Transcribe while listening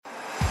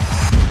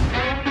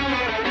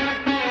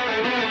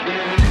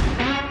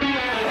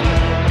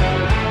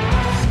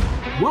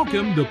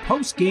Welcome to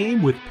Post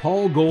Game with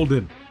Paul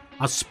Golden,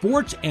 a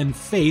sports and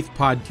faith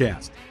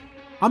podcast.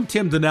 I'm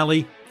Tim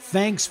Donnelly.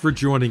 Thanks for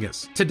joining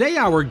us. Today,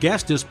 our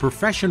guest is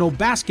professional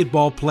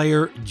basketball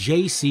player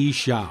J.C.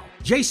 Shao.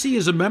 J.C.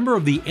 is a member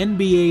of the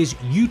NBA's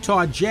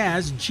Utah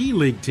Jazz G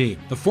League team.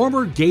 The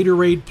former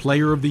Gatorade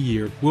Player of the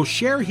Year will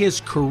share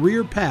his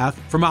career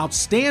path from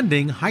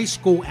outstanding high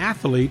school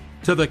athlete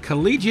to the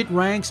collegiate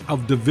ranks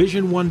of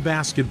Division I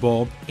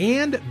basketball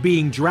and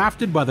being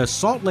drafted by the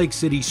Salt Lake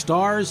City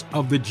Stars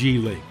of the G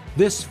League.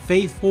 This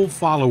faithful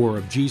follower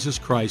of Jesus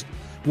Christ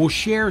will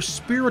share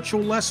spiritual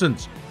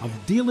lessons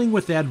of dealing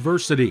with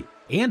adversity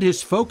and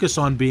his focus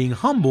on being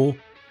humble,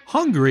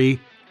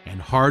 hungry,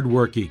 and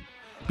hardworking.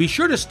 Be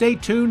sure to stay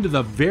tuned to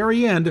the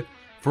very end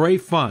for a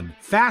fun,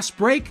 fast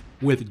break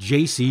with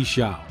J.C.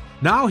 Shao.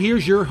 Now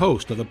here's your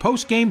host of the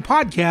Post Game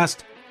podcast,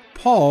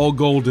 Paul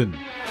Golden.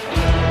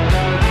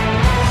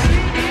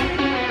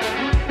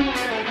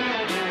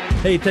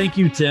 Hey, thank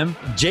you, Tim.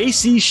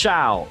 J.C.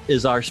 Shao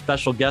is our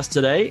special guest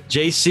today.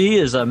 J.C.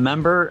 is a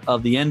member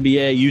of the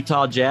NBA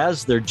Utah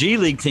Jazz, their G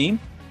League team.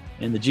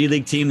 And the G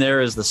League team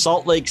there is the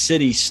Salt Lake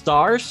City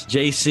Stars.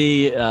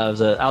 J.C. was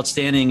an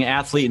outstanding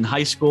athlete in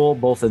high school,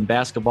 both in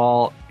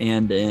basketball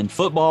and in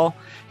football.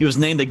 He was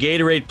named the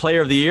Gatorade Player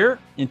of the Year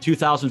in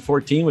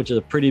 2014, which is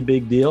a pretty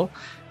big deal.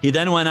 He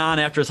then went on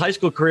after his high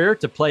school career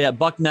to play at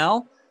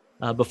Bucknell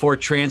before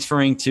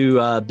transferring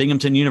to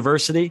Binghamton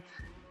University.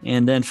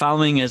 And then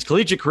following his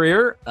collegiate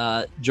career,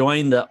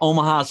 joined the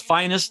Omaha's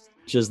Finest,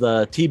 which is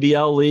the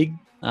TBL League,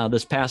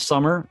 this past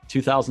summer,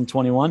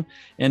 2021.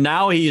 And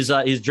now he's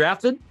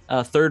drafted,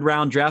 a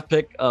third-round draft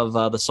pick of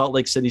the Salt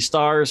Lake City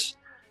Stars.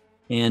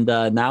 And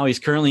now he's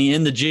currently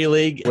in the G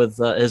League with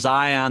his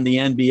eye on the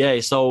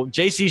NBA. So,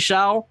 J.C.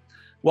 Shao,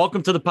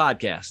 welcome to the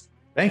podcast.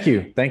 Thank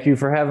you. Thank you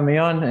for having me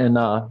on,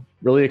 and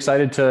really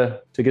excited to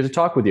get to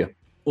talk with you.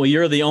 Well,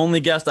 you're the only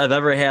guest I've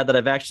ever had that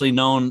I've actually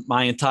known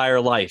my entire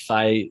life.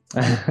 I'm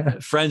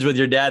friends with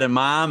your dad and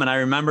mom, and I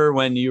remember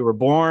when you were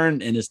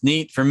born, and it's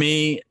neat for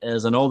me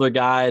as an older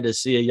guy to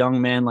see a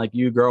young man like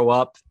you grow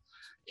up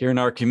here in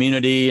our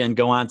community and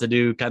go on to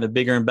do kind of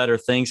bigger and better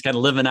things, kind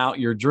of living out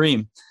your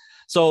dream.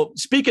 So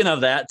speaking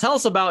of that, tell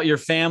us about your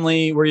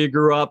family, where you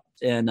grew up,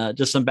 and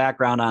just some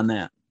background on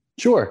that.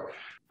 Sure.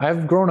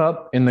 I've grown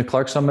up in the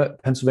Clarks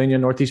Summit, Pennsylvania,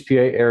 Northeast PA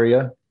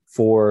area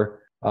for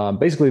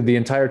basically the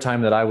entire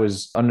time that I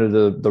was under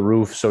the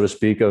roof, so to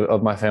speak,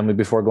 of my family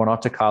before going off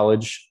to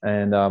college.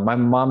 And my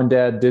mom and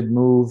dad did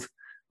move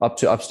up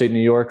to upstate New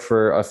York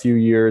for a few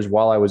years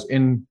while I was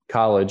in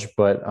college.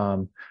 But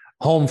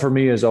home for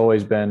me has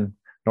always been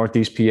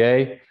Northeast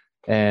PA,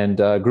 and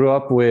grew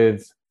up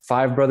with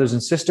 5 brothers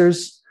and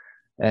sisters.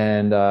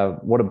 And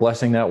what a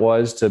blessing that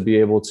was to be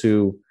able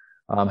to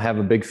have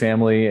a big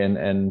family.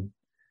 And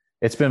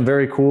it's been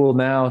very cool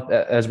now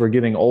as we're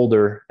getting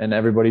older and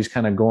everybody's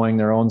kind of going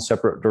their own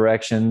separate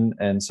direction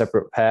and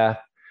separate path.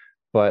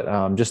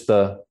 But just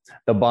the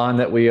bond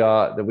that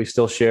we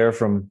still share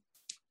from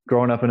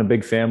growing up in a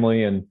big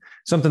family, and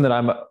something that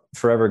I'm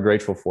forever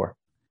grateful for.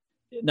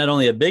 Not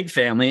only a big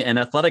family, an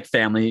athletic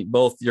family,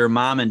 both your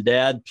mom and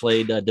dad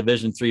played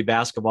Division III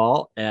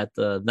basketball at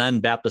then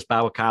Baptist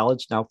Bible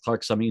College, now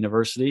Clarks Summit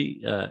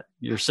University.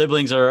 Your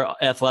siblings are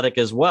athletic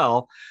as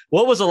well.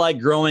 What was it like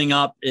growing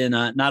up in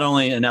not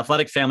only an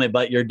athletic family,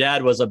 but your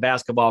dad was a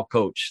basketball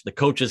coach, the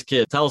coach's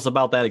kid? Tell us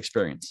about that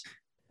experience.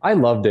 I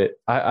loved it.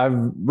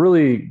 I'm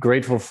really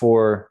grateful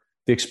for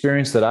the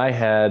experience that I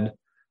had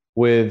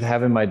with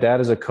having my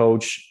dad as a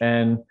coach.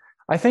 And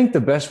I think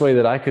the best way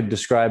that I could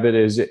describe it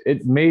is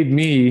it made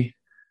me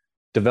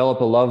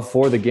develop a love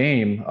for the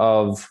game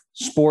of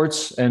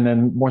sports, and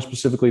then more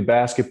specifically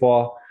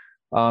basketball,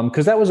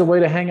 because that was a way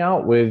to hang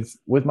out with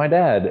my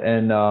dad.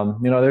 And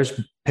there's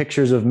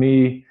pictures of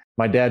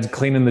my dad's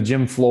cleaning the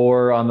gym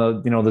floor on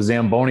the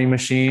Zamboni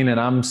machine, and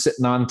I'm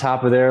sitting on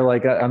top of there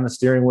like on the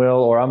steering wheel,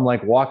 or I'm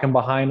like walking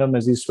behind him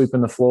as he's sweeping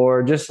the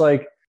floor. Just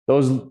like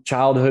those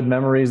childhood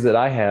memories that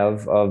I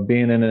have of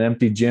being in an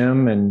empty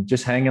gym and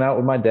just hanging out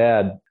with my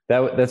dad.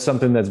 That's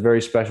something that's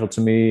very special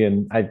to me,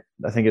 and I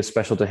think it's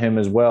special to him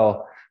as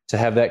well to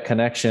have that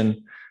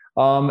connection.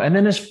 And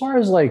then as far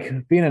as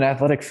like being an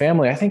athletic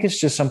family, I think it's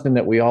just something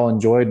that we all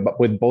enjoyed, but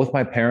with both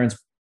my parents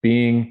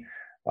being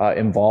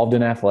involved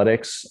in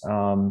athletics.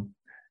 And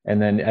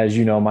then, as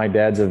you know, my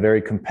dad's a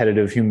very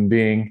competitive human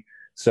being,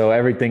 so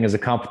everything is a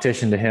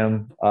competition to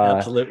him.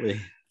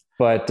 Absolutely.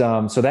 But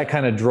so that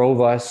kind of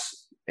drove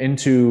us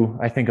into,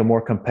 I think, a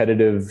more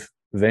competitive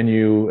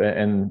venue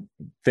and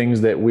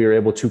things that we are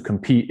able to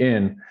compete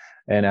in.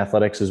 And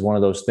athletics is one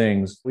of those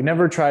things. We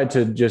never tried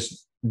to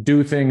just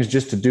do things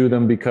just to do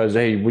them because,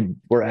 hey,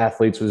 we're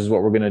athletes, this is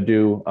what we're going to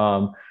do.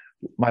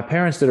 My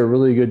parents did a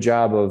really good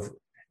job of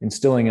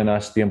instilling in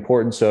us the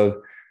importance of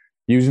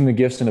using the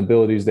gifts and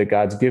abilities that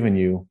God's given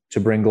you to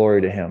bring glory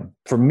to Him.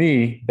 For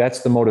me,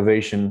 that's the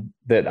motivation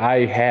that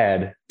I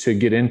had to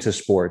get into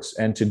sports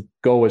and to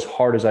go as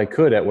hard as I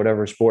could at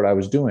whatever sport I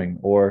was doing,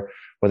 or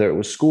whether it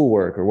was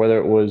schoolwork or whether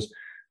it was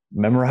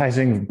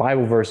memorizing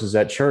Bible verses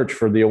at church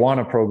for the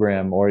Awana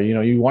program, or,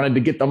 you wanted to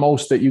get the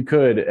most that you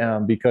could,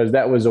 because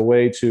that was a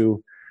way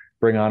to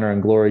bring honor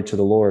and glory to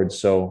the Lord.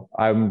 So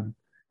I'm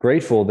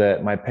grateful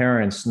that my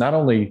parents not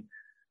only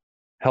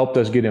helped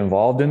us get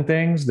involved in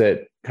things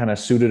that kind of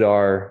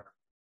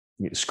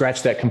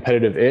scratched that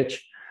competitive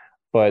itch,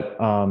 but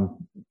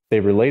they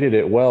related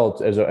it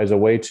well as a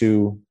way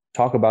to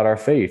talk about our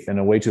faith and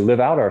a way to live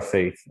out our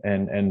faith.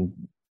 And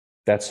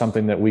that's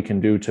something that we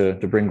can do to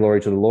bring glory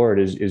to the Lord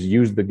is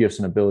use the gifts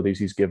and abilities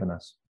he's given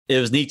us. It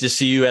was neat to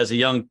see you as a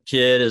young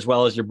kid, as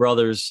well as your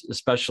brothers,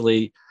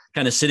 especially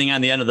kind of sitting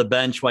on the end of the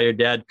bench while your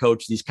dad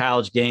coached these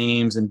college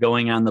games and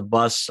going on the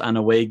bus on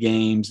away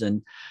games,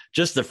 and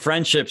just the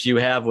friendships you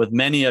have with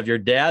many of your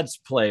dad's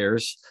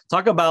players.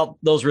 Talk about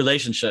those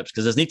relationships,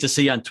 because it's neat to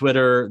see on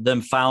Twitter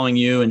them following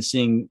you and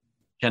seeing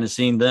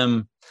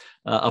them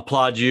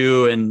applaud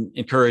you and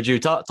encourage you.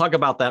 Talk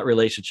about that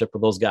relationship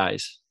with those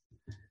guys.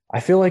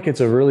 I feel like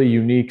it's a really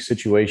unique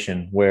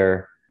situation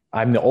where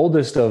I'm the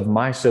oldest of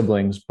my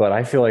siblings, but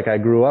I feel like I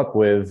grew up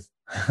with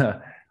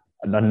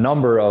a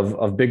number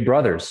of big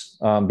brothers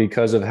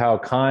because of how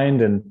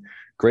kind and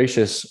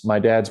gracious my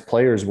dad's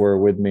players were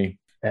with me.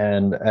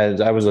 And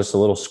as I was just a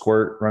little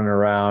squirt running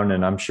around,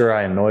 and I'm sure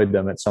I annoyed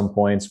them at some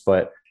points,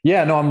 but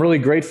yeah, no, I'm really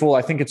grateful.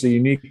 I think it's a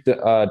unique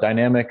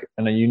dynamic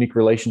and a unique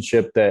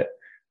relationship that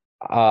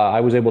I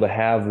was able to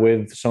have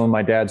with some of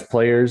my dad's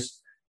players.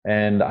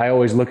 And I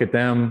always look at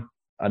them,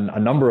 a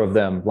number of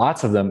them,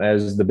 lots of them,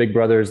 as the big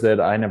brothers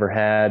that I never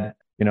had.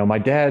 You know, my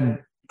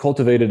dad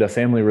cultivated a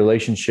family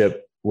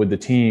relationship with the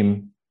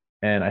team,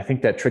 and I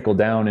think that trickled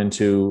down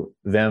into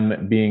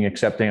them being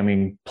accepting. I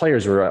mean,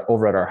 players were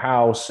over at our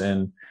house,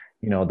 and,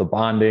 you know, the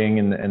bonding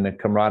and the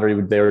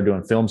camaraderie, they were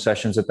doing film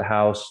sessions at the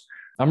house.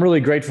 I'm really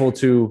grateful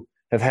to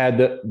have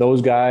had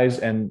those guys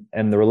and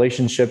the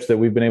relationships that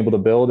we've been able to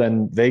build,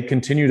 and they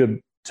continue to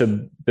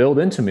build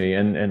into me.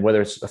 And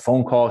whether it's a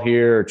phone call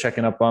here or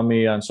checking up on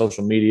me on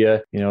social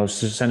media, you know,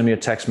 sending me a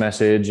text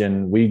message,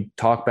 and we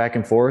talk back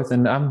and forth.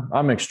 And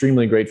I'm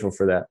extremely grateful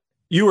for that.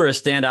 You were a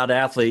standout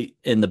athlete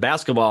in the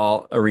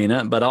basketball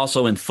arena, but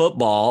also in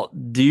football.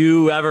 Do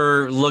you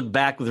ever look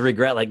back with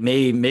regret, like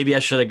maybe I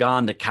should have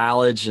gone to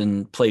college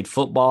and played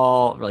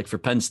football, like for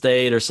Penn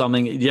State or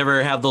something? Do you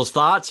ever have those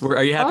thoughts?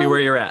 Are you happy where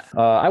you're at?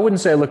 I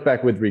wouldn't say I look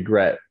back with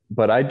regret,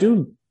 but I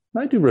do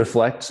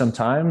reflect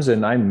sometimes,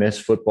 and I miss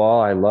football.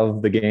 I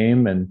love the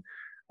game and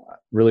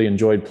really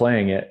enjoyed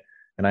playing it,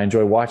 and I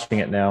enjoy watching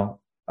it now.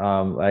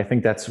 I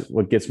think that's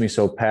what gets me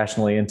so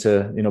passionately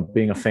into, you know,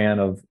 being a fan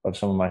of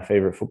some of my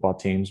favorite football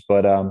teams.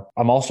 But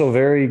I'm also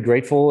very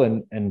grateful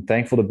and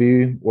thankful to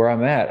be where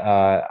I'm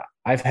at.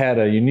 I've had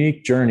a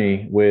unique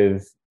journey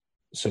with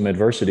some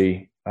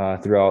adversity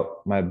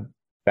throughout my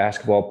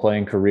basketball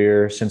playing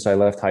career since I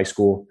left high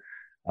school,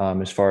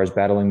 as far as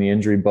battling the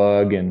injury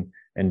bug and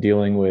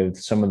dealing with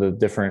some of the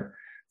different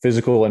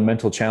physical and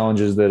mental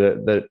challenges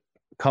that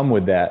come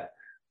with that.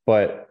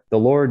 But the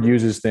Lord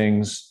uses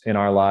things in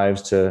our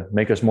lives to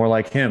make us more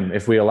like him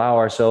if we allow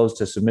ourselves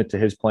to submit to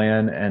his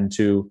plan and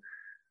to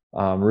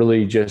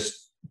really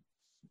just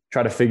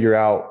try to figure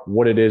out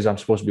what it is I'm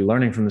supposed to be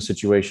learning from the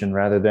situation,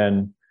 rather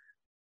than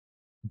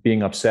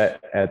being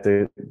upset at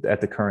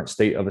the current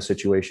state of a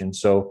situation.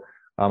 So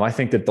I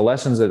think that the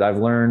lessons that I've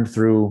learned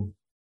through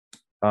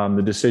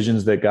the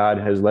decisions that God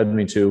has led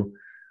me to,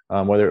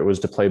 whether it was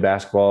to play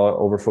basketball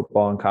over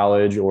football in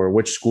college or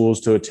which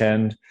schools to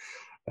attend,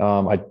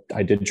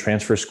 I did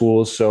transfer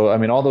schools. So, I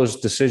mean, all those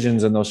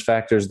decisions and those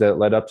factors that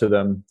led up to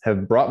them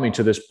have brought me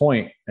to this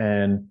point.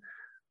 And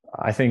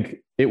I think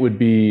it would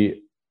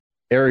be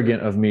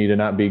arrogant of me to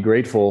not be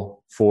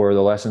grateful for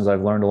the lessons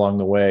I've learned along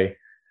the way,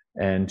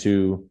 and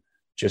to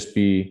just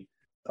be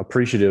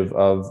appreciative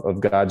of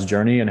God's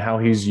journey and how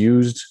he's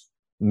used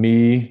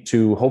me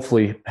to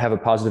hopefully have a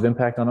positive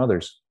impact on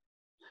others.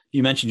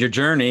 You mentioned your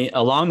journey.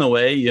 Along the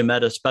way, you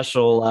met a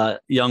special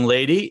young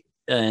lady,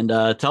 and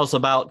tell us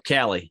about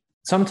Callie.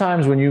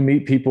 Sometimes when you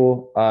meet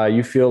people,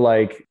 you feel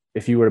like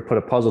if you were to put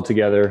a puzzle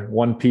together,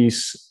 one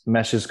piece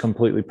meshes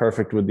completely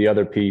perfect with the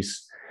other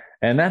piece.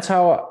 And that's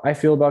how I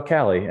feel about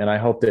Callie. And I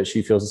hope that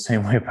she feels the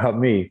same way about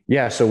me.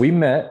 Yeah. So we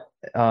met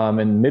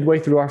and midway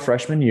through our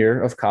freshman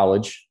year of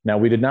college. Now,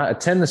 we did not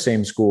attend the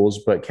same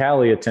schools, but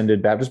Callie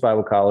attended Baptist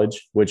Bible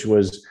College, which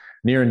was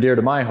near and dear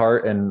to my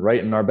heart and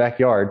right in our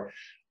backyard.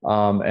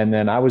 And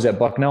then I was at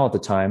Bucknell at the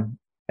time.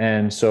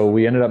 And so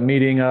we ended up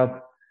meeting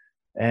up,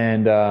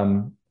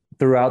 and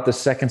throughout the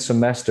second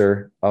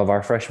semester of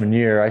our freshman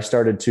year, I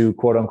started to,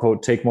 quote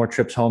unquote, take more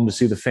trips home to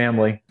see the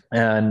family.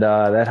 And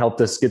that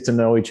helped us get to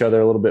know each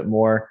other a little bit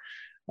more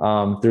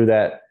through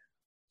that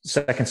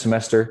second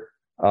semester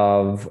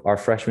of our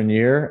freshman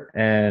year.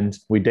 And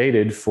we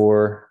dated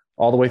for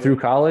all the way through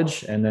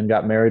college, and then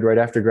got married right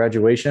after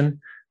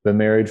graduation. Been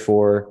married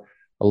for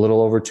a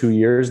little over 2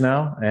 years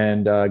now.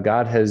 And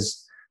God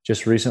has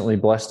just recently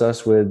blessed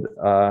us with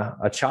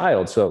a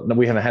child. So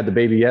we haven't had the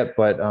baby yet,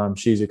 but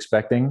she's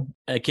expecting.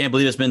 I can't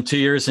believe it's been 2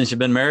 years since you've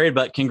been married,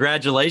 but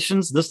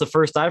congratulations. This is the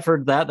first I've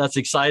heard that. That's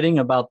exciting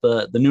about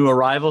the new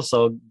arrival.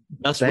 So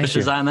best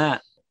wishes on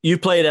that. You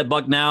played at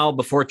Bucknell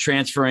before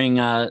transferring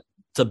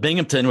to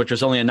Binghamton, which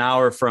was only an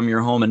hour from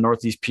your home in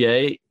Northeast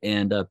PA,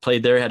 and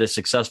played there, had a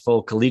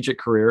successful collegiate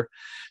career.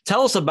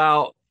 Tell us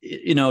about,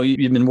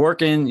 you've been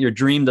working your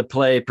dream to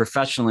play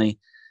professionally.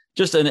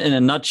 Just in a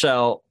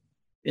nutshell,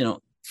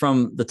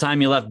 from the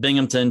time you left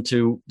Binghamton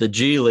to the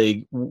G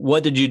League,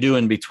 what did you do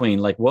in between?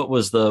 Like, what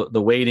was the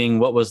waiting?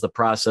 What was the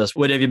process?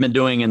 What have you been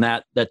doing in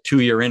that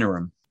 2-year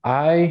interim?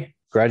 I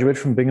graduated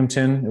from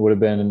Binghamton. It would have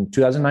been in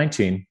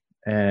 2019.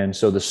 And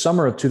so the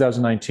summer of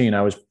 2019,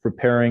 I was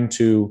preparing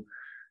to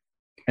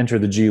enter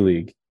the G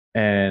League.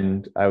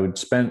 And I would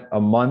spend a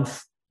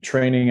month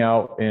training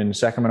out in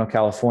Sacramento,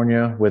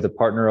 California with a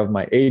partner of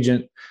my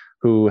agent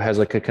who has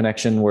like a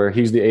connection where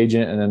he's the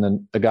agent. And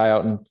then the guy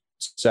out in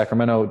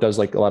Sacramento does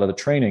like a lot of the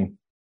training.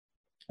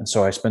 And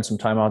so I spent some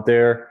time out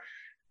there,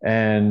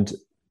 and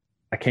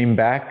I came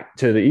back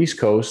to the East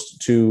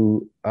Coast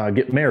to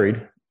get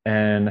married,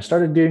 and I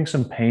started getting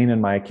some pain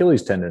in my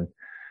Achilles tendon.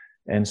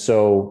 And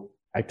so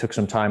I took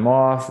some time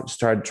off,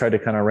 tried to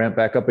kind of ramp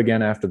back up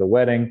again after the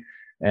wedding,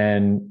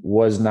 and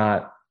was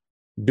not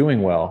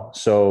doing well.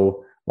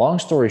 So long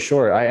story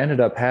short, I ended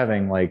up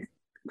having like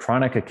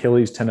chronic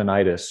Achilles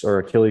tendonitis or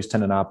Achilles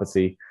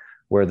tendinopathy,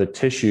 where the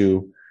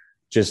tissue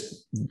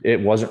it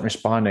wasn't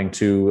responding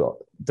to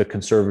the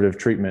conservative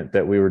treatment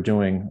that we were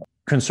doing.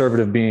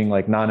 Conservative being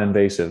like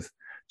non-invasive.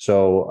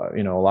 So,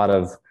 a lot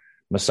of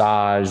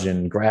massage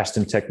and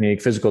Graston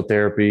technique, physical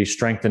therapy,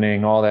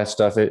 strengthening, all that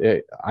stuff.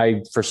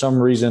 For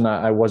some reason,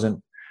 I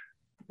wasn't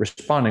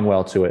responding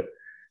well to it.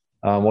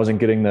 Wasn't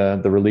getting the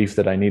relief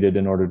that I needed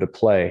in order to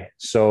play.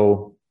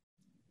 So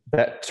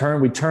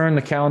we turned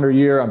the calendar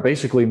year. I'm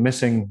basically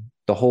missing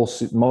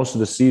most of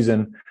the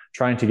season,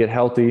 trying to get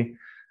healthy.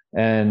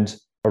 And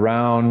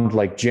around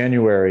like late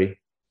January,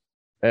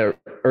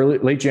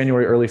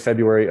 early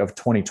February of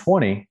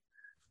 2020,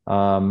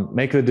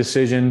 make the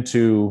decision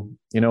to,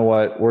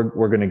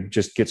 we're going to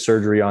just get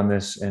surgery on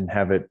this and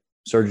have it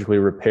surgically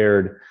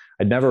repaired.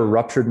 I'd never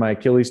ruptured my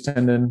Achilles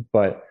tendon,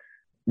 but,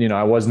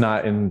 I was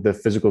not in the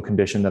physical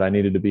condition that I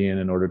needed to be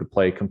in order to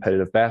play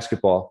competitive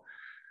basketball.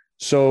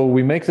 So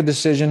we make the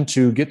decision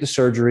to get the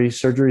surgery.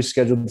 Surgery is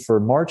scheduled for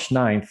March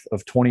 9th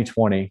of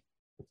 2020.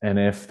 And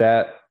if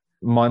that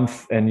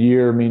month and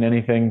year mean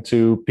anything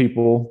to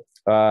people,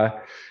 I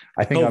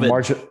think COVID.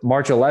 On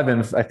March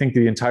 11th, I think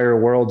the entire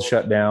world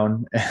shut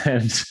down.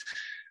 And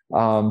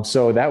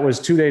so that was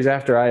 2 days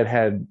after I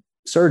had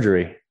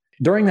surgery.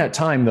 During that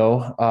time,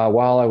 though,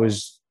 while I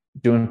was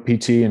doing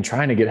PT and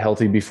trying to get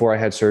healthy before I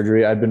had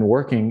surgery, I'd been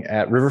working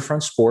at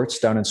Riverfront Sports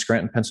down in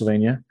Scranton,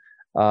 Pennsylvania,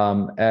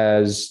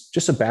 as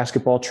just a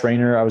basketball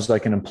trainer. I was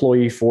like an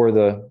employee for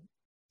the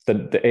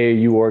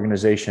AAU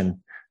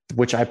organization,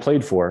 which I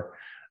played for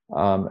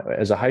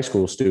as a high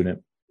school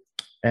student,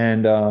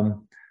 and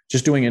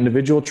just doing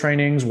individual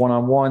trainings,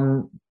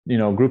 one-on-one,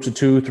 groups of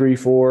 2, 3,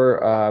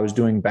 4. I was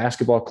doing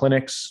basketball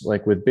clinics,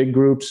 like with big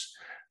groups,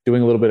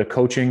 doing a little bit of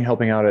coaching,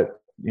 helping out at,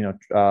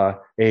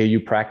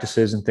 AAU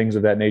practices and things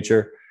of that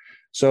nature.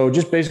 So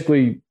just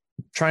basically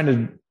trying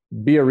to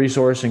be a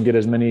resource and get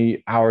as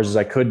many hours as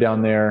I could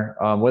down there,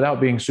 without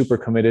being super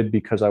committed,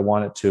 because I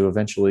wanted to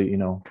eventually,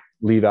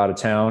 leave out of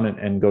town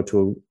and go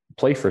to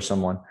play for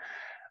someone.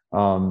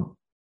 So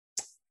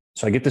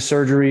I get the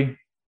surgery,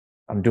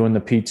 I'm doing the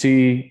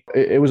PT.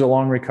 It was a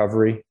long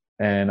recovery,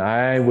 and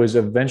I was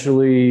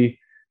eventually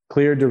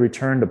cleared to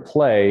return to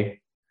play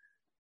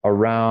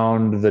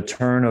around the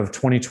turn of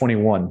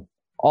 2021.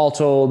 All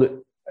told,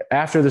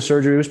 after the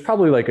surgery, it was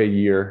probably like a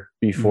year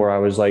before I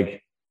was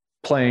like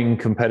playing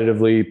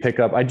competitively, pick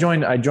up. I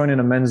joined in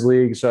a men's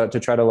league so to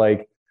try to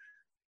like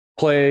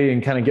play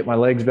and kind of get my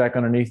legs back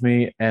underneath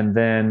me. And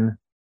then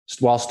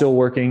while still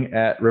working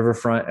at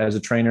Riverfront as a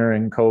trainer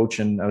and coach,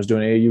 and I was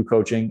doing AAU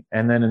coaching.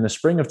 And then in the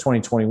spring of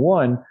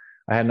 2021,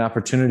 I had an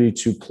opportunity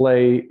to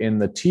play in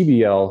the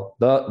TBL,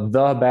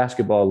 the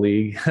basketball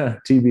league,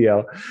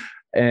 TBL,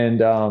 and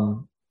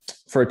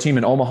for a team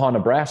in Omaha,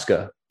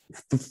 Nebraska,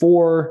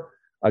 for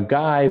a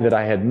guy that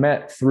I had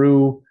met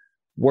through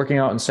working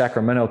out in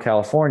Sacramento,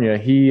 California.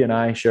 He and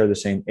I share the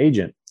same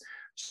agent.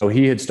 So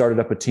he had started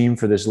up a team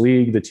for this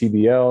league, the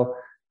TBL,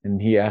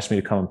 and he asked me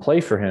to come and play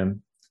for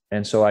him.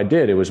 And so I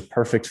did. It was a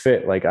perfect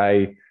fit. Like,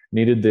 I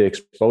needed the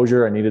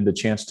exposure. I needed the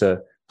chance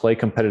to play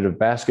competitive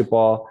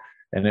basketball.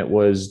 And it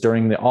was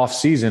during the off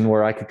season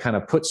where I could kind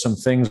of put some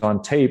things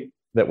on tape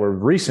that were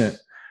recent,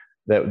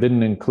 that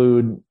didn't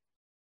include,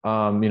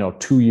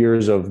 2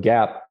 years of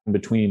gap in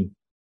between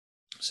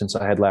since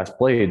I had last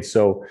played.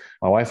 So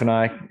my wife and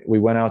I, we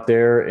went out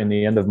there in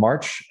the end of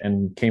March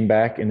and came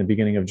back in the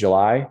beginning of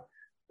July.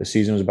 The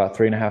season was about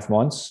 3.5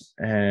 months.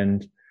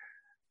 And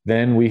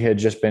then we had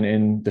just been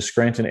in the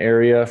Scranton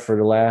area for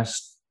the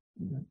last,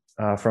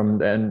 from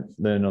the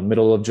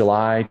middle of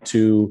July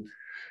to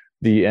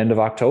the end of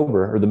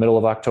October, or the middle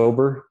of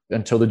October,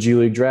 until the G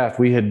League draft.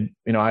 We had,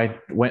 I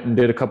went and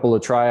did a couple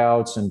of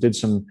tryouts and did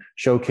some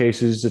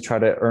showcases to try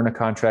to earn a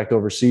contract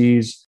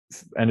overseas.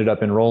 Ended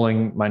up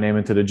enrolling my name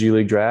into the G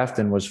League draft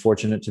and was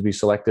fortunate to be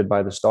selected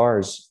by the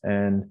Stars.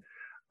 And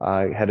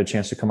I had a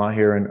chance to come out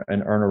here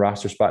and earn a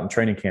roster spot in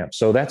training camp.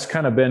 So that's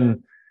kind of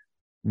been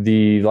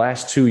the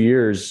last 2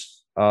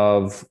 years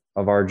of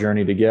our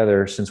journey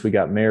together since we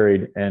got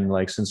married. And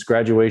like, since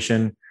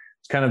graduation,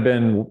 it's kind of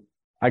been,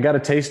 I got a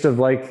taste of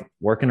like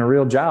working a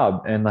real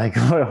job and like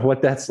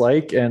what that's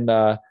like. And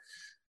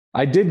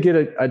I did get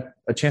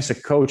a chance to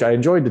coach. I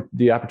enjoyed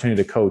the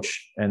opportunity to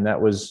coach. And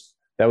that was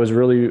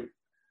really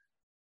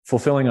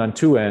fulfilling on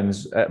two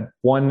ends.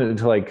 One,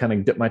 to like kind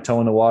of dip my toe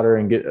in the water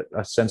and get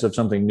a sense of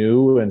something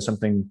new and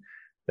something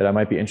that I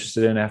might be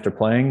interested in after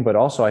playing. But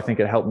also I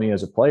think it helped me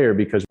as a player,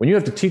 because when you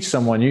have to teach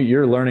someone,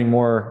 you're learning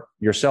more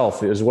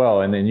yourself as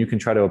well. And then you can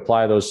try to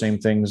apply those same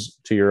things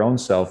to your own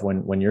self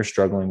when you're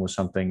struggling with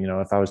something.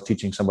 If I was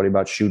teaching somebody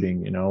about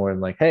shooting, or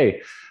like,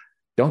 hey,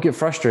 don't get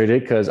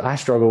frustrated because I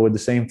struggle with the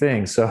same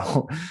thing.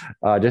 So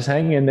just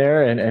hang in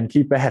there and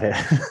keep at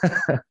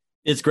it.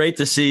 It's great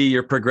to see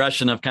your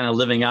progression of kind of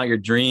living out your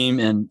dream.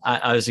 And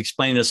I was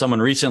explaining to someone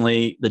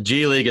recently, the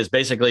G League is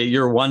basically,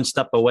 you're one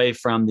step away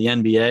from the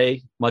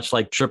NBA, much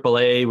like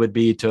AAA would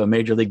be to a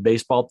Major League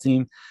Baseball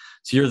team.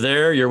 So you're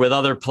there, you're with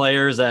other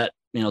players that,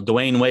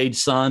 Dwayne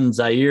Wade's son,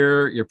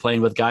 Zaire, you're playing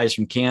with guys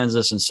from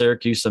Kansas and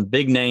Syracuse, some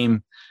big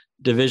name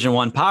Division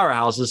I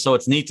powerhouses. So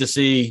it's neat to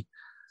see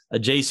a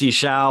JC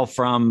Shao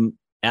from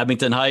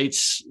Abington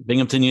Heights,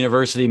 Binghamton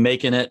University,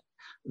 making it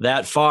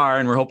that far,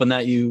 and we're hoping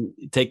that you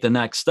take the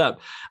next step.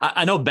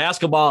 I know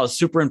basketball is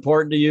super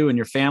important to you and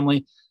your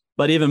family,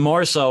 but even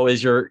more so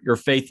is your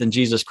faith in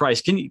Jesus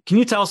Christ. Can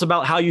you tell us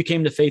about how you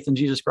came to faith in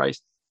Jesus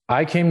Christ?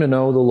 I came to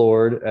know the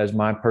Lord as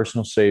my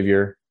personal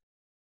Savior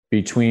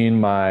between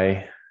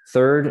my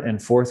third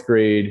and fourth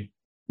grade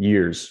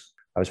years.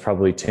 I was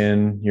probably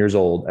 10 years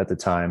old at the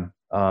time,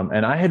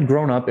 and I had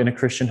grown up in a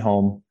Christian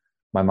home.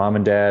 My mom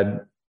and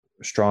dad,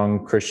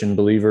 strong Christian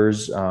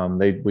believers.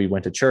 We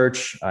went to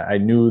church. I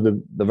knew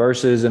the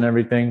verses and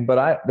everything,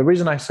 but the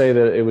reason I say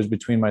that it was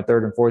between my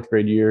third and fourth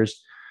grade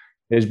years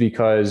is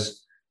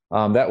because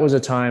that was a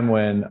time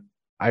when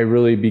I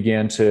really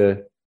began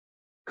to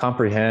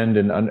comprehend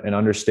and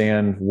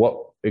understand what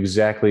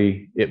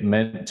exactly it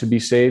meant to be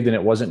saved. And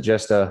it wasn't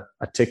just a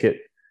ticket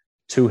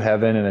to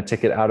heaven and a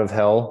ticket out of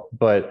hell,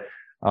 but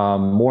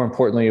more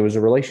importantly, it was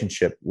a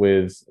relationship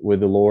with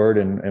the Lord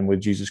and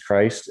with Jesus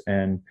Christ,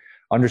 and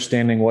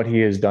understanding what he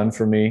has done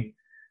for me.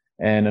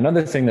 And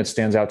another thing that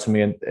stands out to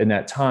me in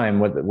that time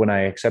when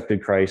I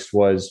accepted Christ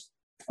was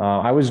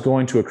I was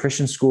going to a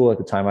Christian school at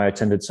the time. I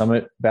attended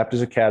Summit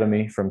Baptist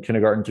Academy from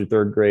kindergarten through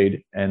third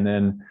grade. And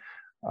then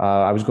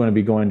I was going to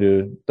be going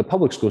to the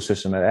public school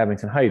system at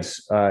Abington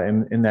Heights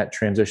in that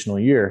transitional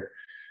year.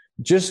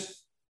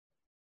 Just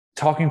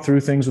talking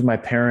through things with my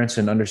parents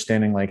and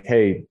understanding like,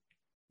 hey,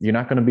 you're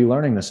not going to be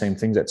learning the same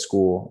things at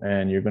school,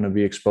 and you're going to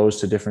be exposed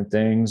to different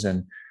things.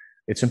 And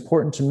it's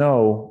important to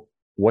know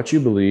what you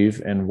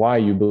believe and why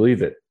you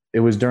believe it.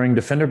 It was during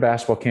Defender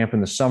basketball camp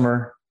in the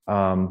summer.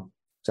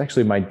 It's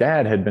actually my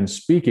dad had been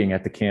speaking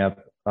at the camp,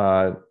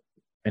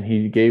 and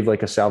he gave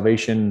like a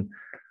salvation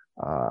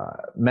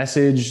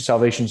message,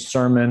 salvation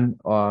sermon,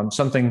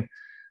 something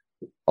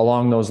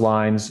along those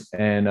lines,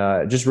 and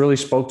it just really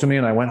spoke to me.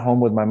 And I went home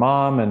with my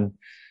mom,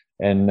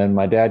 and then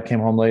my dad came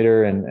home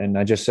later, and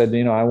I just said,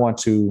 I want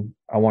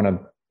to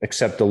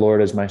accept the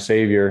Lord as my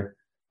Savior.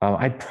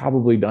 I'd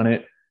probably done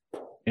it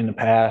in the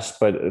past,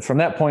 but from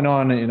that point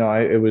on,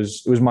 it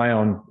was my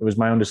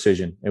own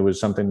decision. It was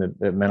something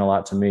that meant a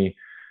lot to me.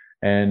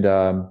 And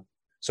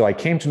so I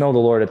came to know the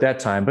Lord at that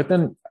time. But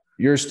then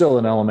you're still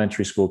an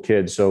elementary school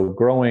kid. So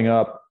growing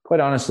up, quite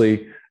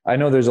honestly, I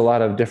know there's a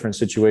lot of different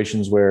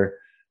situations where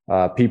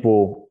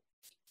people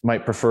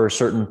might prefer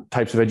certain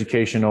types of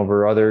education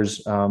over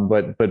others.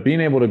 But being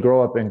able to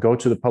grow up and go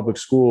to the public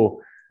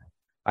school,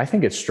 I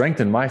think it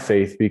strengthened my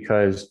faith,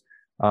 because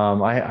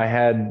I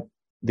had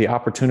the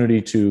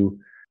opportunity to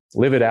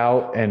live it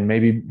out, and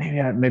maybe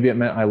it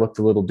meant I looked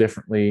a little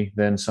differently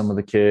than some of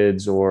the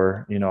kids,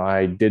 or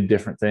I did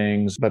different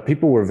things, but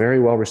people were very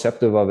well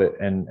receptive of it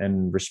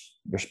and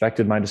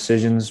respected my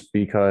decisions,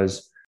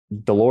 because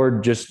the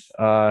Lord just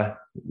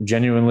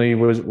genuinely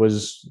was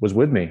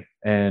with me,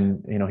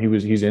 and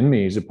he's in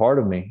me, he's a part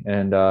of me,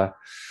 and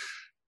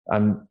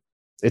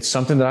it's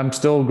something that I'm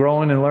still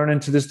growing and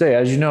learning to this day,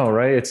 as you know,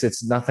 right?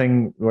 It's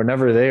nothing, we're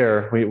never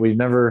there. We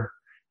never,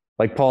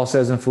 like Paul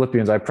says in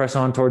Philippians, I press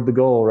on toward the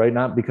goal, right?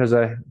 Not because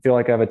I feel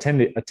like I've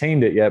attained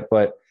it yet,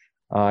 but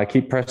I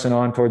keep pressing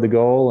on toward the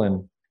goal,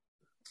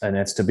 and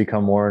it's to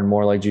become more and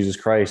more like Jesus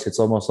Christ. It's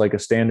almost like a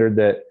standard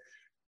that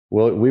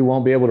we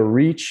won't be able to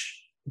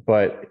reach,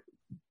 but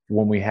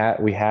when we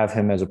have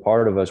him as a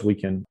part of us, we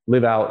can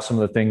live out some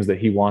of the things that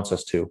he wants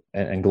us to,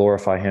 and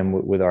glorify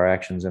him with our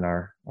actions and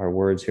our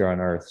words here on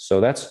earth.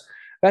 So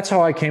that's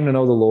how I came to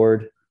know the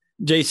Lord.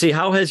 JC,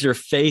 how has your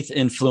faith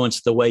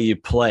influenced the way you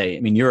play?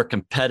 I mean, you're a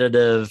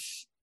competitive,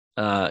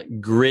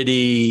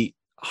 gritty,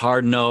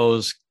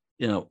 hard-nosed,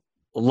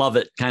 love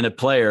it kind of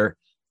player.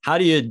 How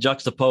do you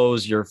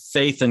juxtapose your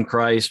faith in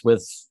Christ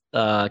with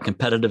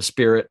competitive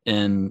spirit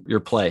in your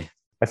play?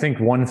 I think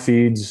one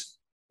feeds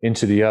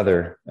into the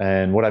other.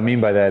 And what I mean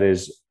by that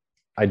is,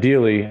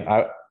 ideally,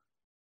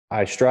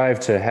 I strive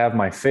to have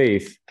my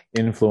faith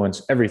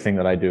influence everything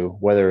that I do,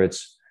 whether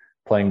it's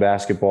playing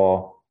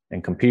basketball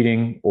and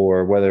competing,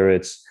 or whether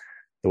it's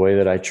the way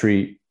that I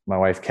treat my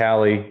wife,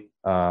 Callie,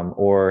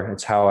 or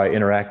it's how I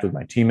interact with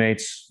my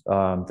teammates,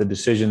 the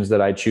decisions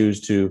that I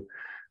choose to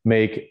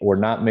make or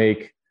not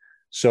make.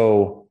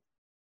 So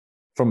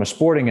from a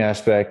sporting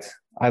aspect,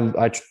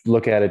 I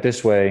look at it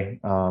this way.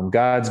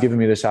 God's given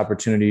me this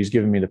opportunity. He's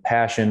given me the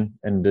passion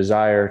and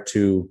desire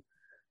to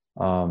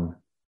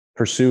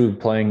pursue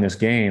playing this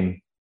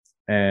game.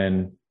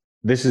 And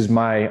this is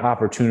my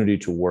opportunity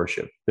to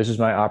worship. This is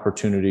my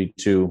opportunity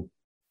to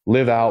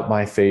live out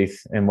my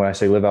faith. And when I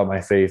say live out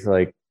my faith,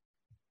 like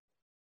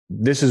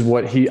this is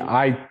what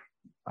I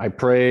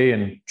pray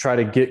and try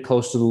to get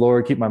close to the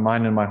Lord, keep my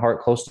mind and my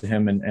heart close to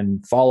him,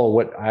 and follow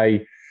what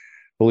I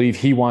believe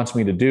he wants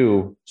me to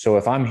do. So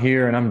if I'm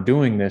here and I'm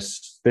doing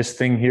this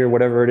thing here,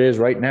 whatever it is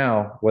right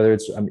now, whether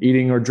it's I'm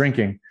eating or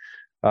drinking,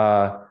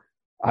 I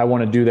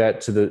want to do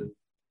that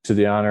to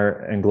the honor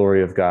and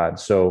glory of God.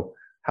 So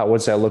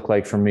what's that look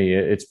like for me?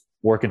 It's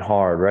working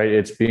hard, right?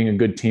 It's being a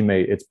good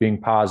teammate. It's being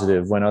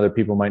positive when other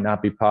people might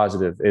not be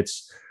positive.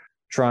 It's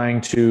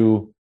trying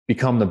to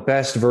become the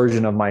best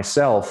version of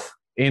myself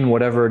in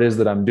whatever it is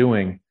that I'm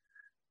doing,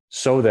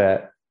 so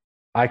that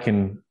I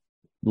can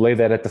lay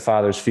that at the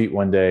Father's feet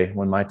one day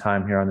when my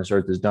time here on this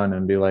earth is done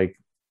and be like,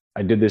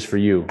 I did this for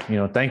you.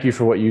 Thank you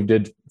for what you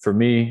did for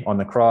me on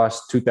the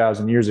cross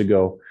 2,000 years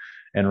ago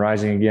and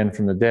rising again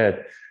from the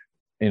dead.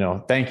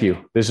 Thank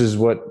you. This is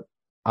what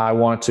I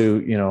want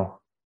to,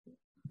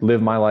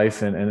 live my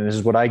life. And this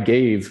is what I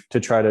gave to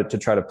try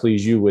to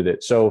please you with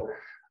it. So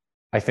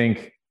I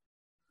think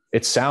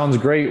it sounds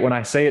great when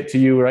I say it to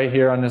you right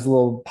here on this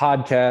little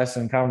podcast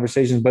and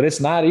conversations, but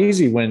it's not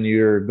easy when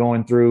you're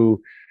going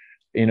through,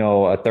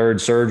 a third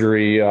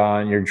surgery,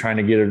 and you're trying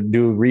to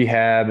do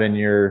rehab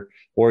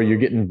or you're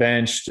getting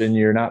benched and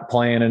you're not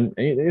playing, and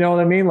you know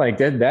what I mean? Like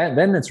that,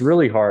 then it's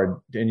really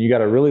hard and you got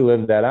to really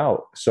live that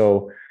out.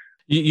 So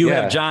you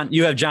have John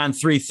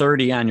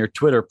 3:30 on your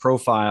Twitter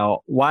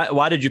profile.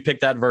 Why did you pick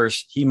that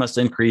verse? He must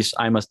increase,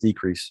 I must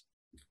decrease.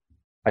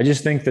 I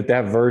just think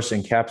that verse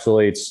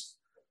encapsulates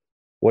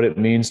what it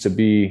means to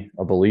be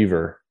a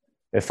believer.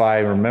 If I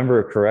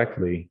remember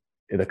correctly,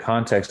 the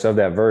context of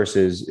that verse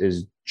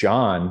is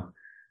John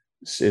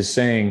is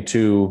saying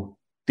to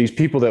these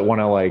people that want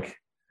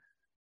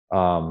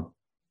to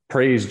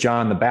praise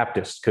John the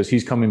Baptist because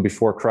he's coming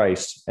before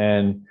Christ.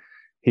 And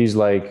he's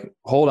like,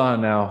 hold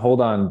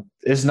on.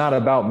 It's not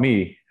about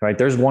me, right?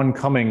 There's one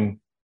coming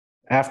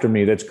after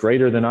me that's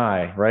greater than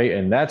I, right?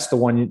 And that's the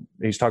one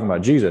he's talking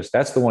about, Jesus.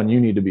 That's the one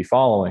you need to be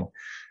following.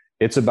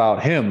 It's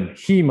about him.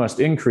 He must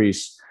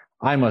increase,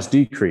 I must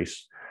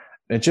decrease.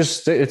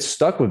 It's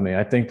stuck with me.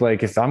 I think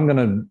like if I'm going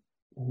to,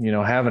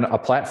 have a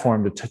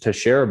platform to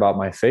share about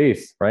my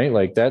faith, right?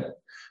 Like that,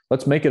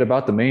 let's make it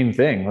about the main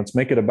thing. Let's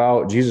make it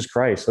about Jesus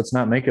Christ. Let's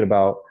not make it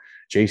about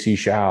J.C.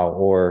 Shao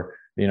or,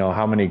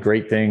 how many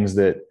great things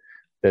that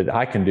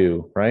I can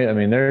do, right? I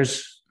mean,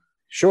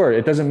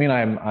 it doesn't mean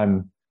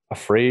I'm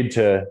afraid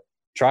to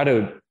try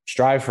to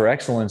strive for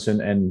excellence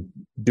and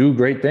do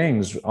great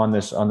things on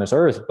this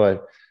earth.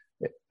 But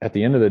at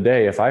the end of the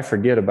day, if I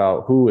forget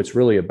about who it's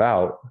really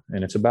about,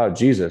 and it's about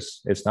Jesus,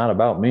 it's not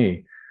about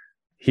me.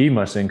 He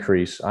must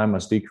increase, I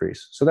must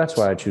decrease. So that's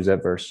why I choose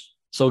that verse.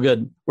 So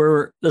good.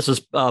 This is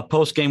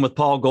Post Game with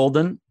Paul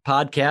Golden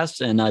podcast,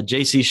 and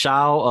J.C.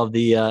 Shao of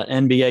the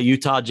NBA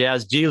Utah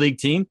Jazz G League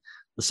team,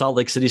 the Salt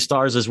Lake City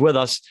Stars, is with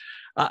us.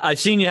 I've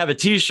seen you have a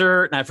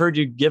T-shirt, and I've heard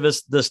you give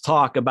us this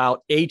talk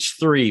about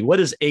H3. What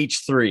is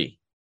H3?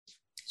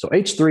 So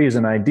H3 is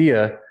an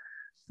idea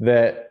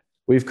that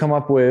we've come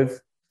up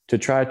with to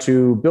try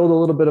to build a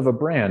little bit of a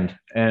brand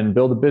and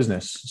build a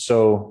business.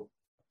 So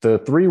the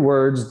three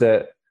words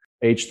that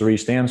H3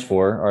 stands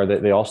for are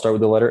that they all start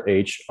with the letter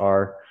H,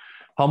 are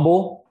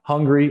humble,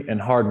 hungry, and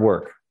hard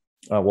work.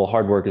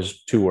 Hard work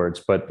is two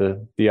words, but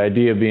the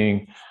idea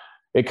being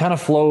it kind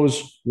of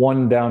flows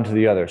one down to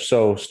the other.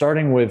 So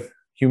starting with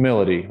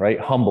humility, right?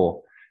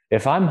 Humble.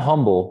 If I'm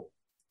humble,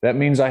 that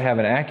means I have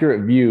an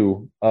accurate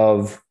view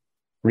of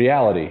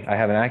reality. I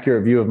have an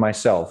accurate view of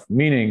myself,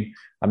 meaning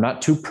I'm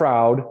not too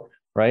proud,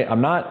 right?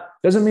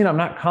 Doesn't mean I'm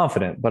not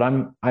confident, but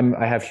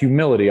I have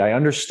humility. I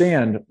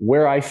understand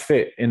where I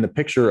fit in the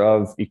picture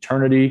of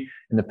eternity,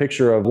 in the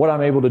picture of what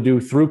I'm able to do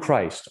through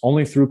Christ,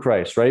 only through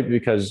Christ, right?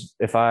 Because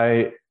if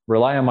I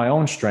rely on my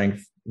own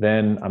strength,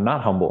 then I'm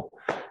not humble.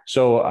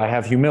 So I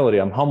have humility,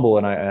 I'm humble,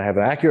 and I have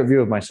an accurate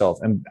view of myself.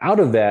 And out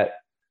of that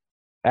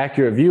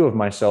accurate view of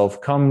myself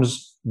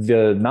comes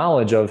the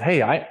knowledge of,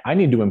 hey, I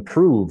need to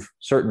improve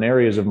certain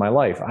areas of my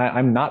life.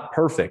 I'm not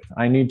perfect.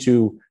 I need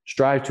to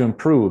strive to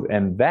improve.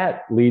 And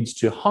that leads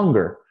to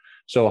hunger.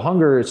 So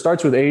hunger, it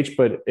starts with H,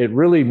 but it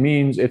really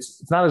means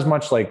it's not as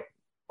much like,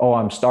 oh,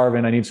 I'm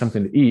starving, I need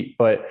something to eat,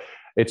 but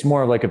it's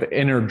more like an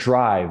inner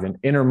drive, an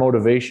inner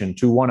motivation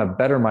to want to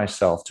better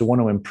myself, to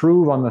want to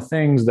improve on the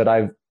things that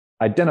I've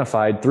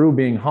identified through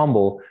being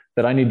humble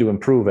that I need to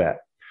improve at.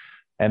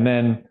 And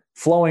then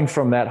flowing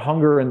from that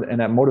hunger and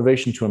that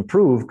motivation to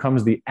improve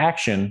comes the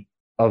action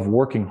of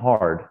working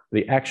hard,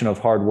 the action of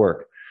hard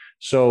work.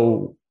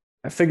 So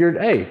I figured,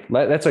 hey,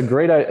 that's a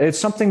great idea. It's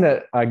something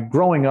that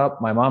growing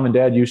up, my mom and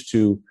dad used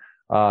to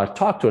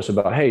talk to us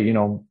about, hey,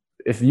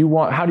 if you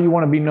want, how do you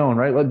want to be known,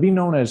 right? Let be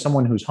known as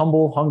someone who's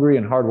humble, hungry,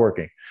 and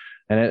hardworking.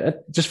 And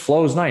it just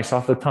flows nice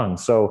off the tongue.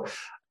 So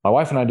my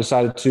wife and I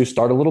decided to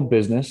start a little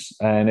business,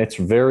 and it's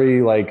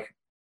very like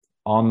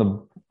on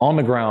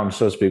the ground,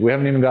 so to speak. We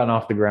haven't even gotten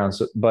off the ground,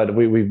 but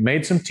we've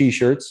made some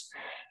t-shirts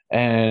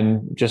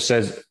and just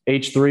says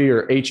H3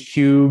 or H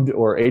cubed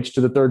or H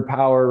to the third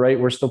power, right?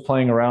 We're still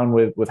playing around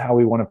with how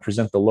we want to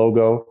present the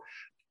logo.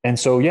 And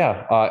so,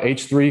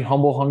 H3,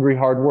 humble, hungry,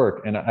 hard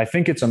work. And I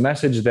think it's a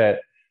message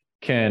that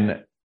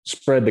can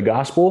spread the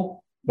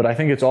gospel, but I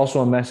think it's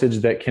also a message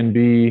that can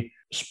be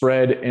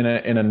spread in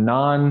a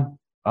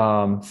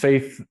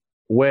non-faith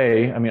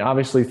way. I mean,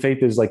 obviously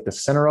faith is like the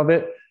center of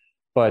it,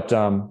 but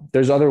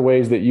there's other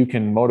ways that you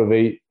can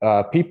motivate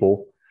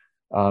people,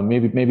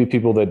 maybe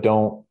people that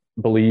don't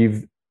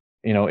believe,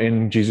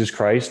 in Jesus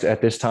Christ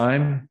at this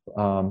time.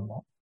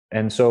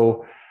 And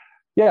so,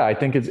 I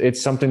think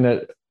it's something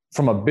that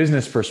from a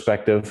business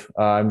perspective,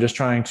 I'm just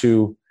trying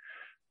to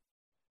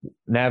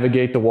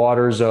navigate the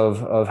waters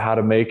of how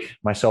to make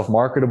myself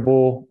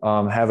marketable,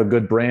 have a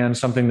good brand,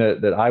 something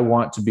that I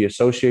want to be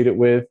associated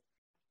with.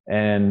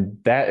 And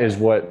that is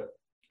what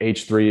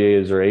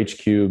H3 is, or H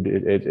cubed.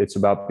 It's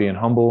about being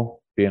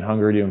humble, being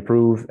hungry to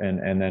improve,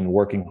 and then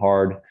working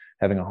hard,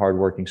 having a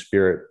hardworking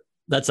spirit.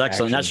 That's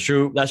excellent.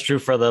 Action. That's true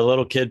for the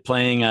little kid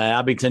playing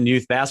Abington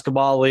Youth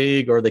Basketball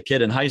League, or the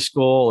kid in high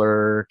school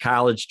or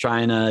college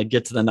trying to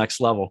get to the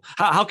next level.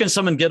 How can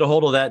someone get a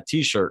hold of that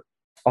t-shirt?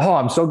 Oh,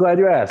 I'm so glad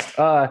you asked.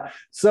 I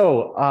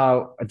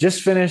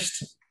just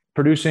finished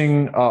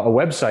producing a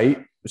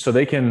website, so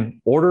they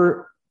can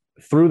order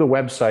through the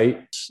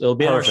website. It'll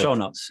be in our show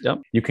notes.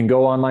 Yep. You can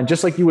go online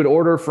just like you would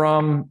order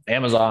from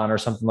Amazon or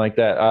something like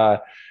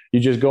that. You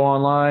just go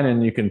online,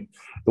 and you can.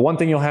 The one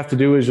thing you'll have to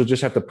do is you'll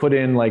just have to put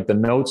in like the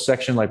notes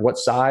section, like what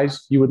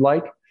size you would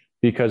like,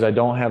 because I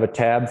don't have a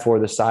tab for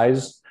the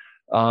size.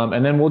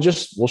 And then we'll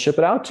ship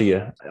it out to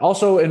you.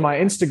 Also, in my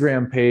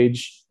Instagram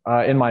page,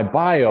 in my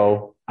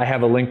bio, I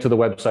have a link to the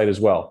website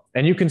as well.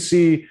 And you can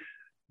see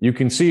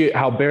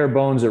how bare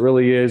bones it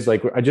really is.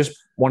 Like, I just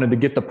wanted to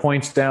get the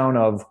points down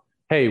of,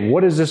 hey,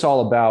 what is this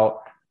all about?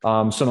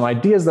 Some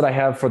ideas that I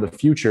have for the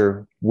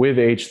future with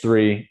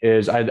H3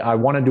 is I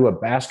want to do a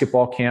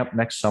basketball camp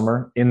next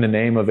summer in the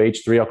name of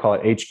H3. I'll call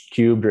it H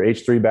cubed or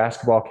H3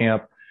 basketball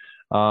camp.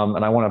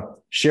 And I want to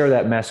share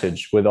that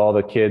message with all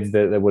the kids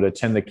that would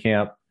attend the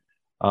camp.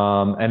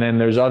 And then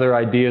there's other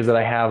ideas that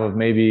I have of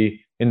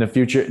maybe in the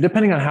future,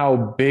 depending on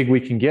how big we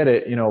can get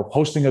it,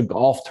 hosting a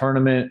golf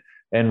tournament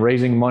and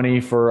raising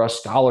money for a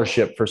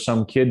scholarship for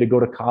some kid to go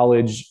to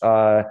college.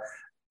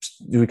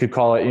 We could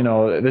call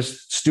it,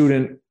 this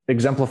student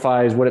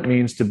exemplifies what it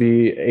means to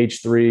be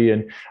H3.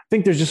 And I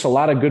think there's just a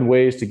lot of good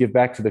ways to give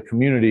back to the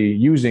community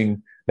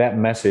using that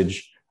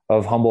message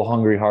of humble,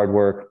 hungry, hard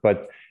work.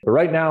 But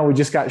right now we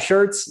just got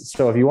shirts.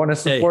 So if you want to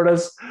support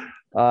us,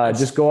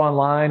 just go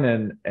online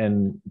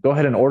and go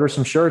ahead and order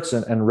some shirts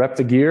and rep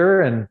the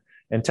gear and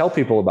tell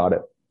people about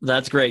it.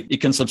 That's great. You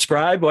can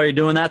subscribe while you're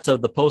doing that to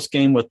the Post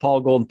Game with Paul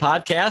Golden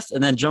podcast,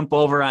 and then jump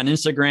over on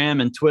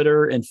Instagram and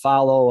Twitter and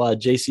follow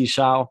JC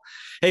Shao.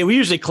 Hey, we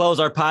usually close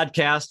our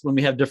podcast when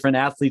we have different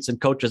athletes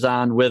and coaches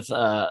on with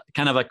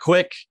kind of a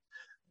quick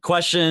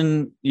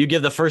question. You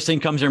give the first thing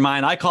comes to your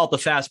mind. I call it the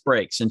fast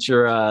break, since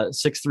you're a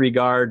 6'3"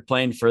 guard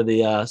playing for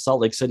the Salt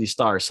Lake City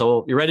Stars.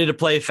 So you ready to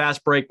play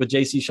fast break with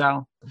JC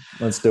Shao?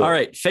 Let's do it. All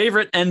right.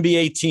 Favorite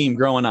NBA team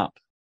growing up?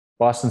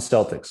 Boston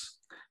Celtics.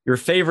 Your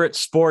favorite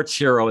sports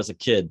hero as a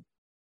kid?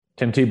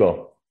 Tim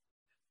Tebow.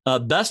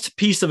 Best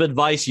piece of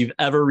advice you've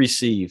ever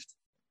received?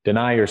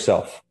 Deny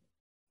yourself.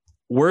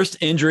 Worst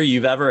injury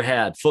you've ever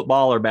had,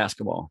 football or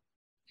basketball?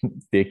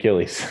 The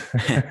Achilles.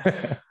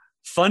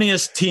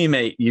 Funniest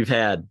teammate you've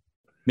had?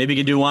 Maybe you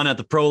can do one at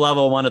the pro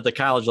level, one at the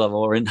college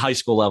level, or in high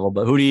school level,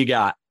 but who do you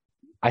got?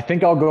 I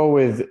think I'll go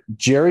with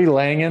Jerry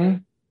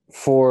Langen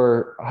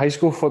for high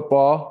school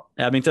football.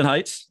 Abington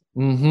Heights?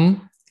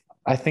 Mm-hmm.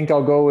 I think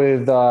I'll go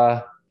with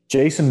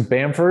Jason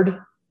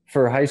Bamford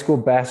for high school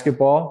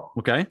basketball.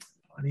 Okay.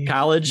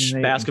 College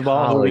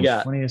basketball, who we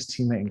got? Funniest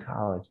teammate in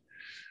college.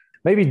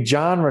 Maybe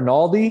John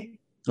Rinaldi.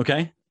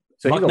 Okay.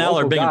 So Bucknell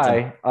or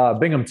Binghamton? Guy,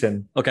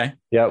 Binghamton. Okay.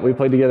 Yeah, we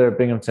played together at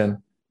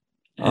Binghamton.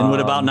 And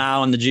what about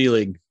now in the G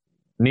League?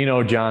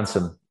 Nino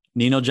Johnson.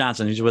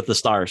 He's with the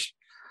Stars.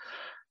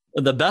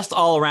 The best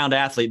all-around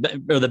athlete,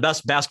 or the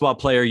best basketball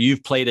player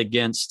you've played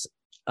against,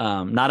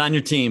 not on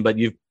your team, but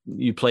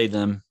you played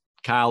them,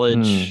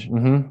 college,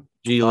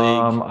 G League.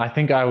 I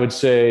think I would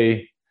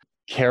say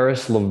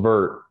Karis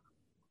LeVert.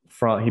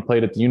 He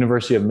played at the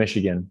University of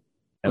Michigan,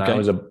 and I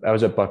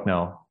was at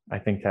Bucknell. I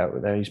think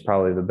that he's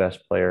probably the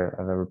best player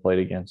I've ever played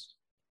against.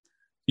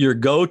 Your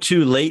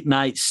go-to late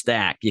night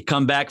snack. You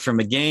come back from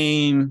a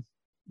game,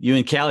 you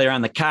and Callie are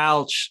on the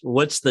couch.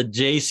 What's the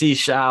JC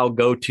Shao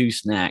go-to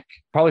snack?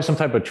 Probably some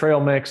type of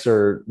trail mix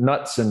or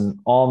nuts and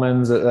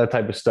almonds, that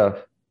type of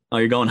stuff. Oh,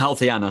 you're going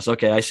healthy on us.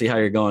 Okay, I see how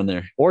you're going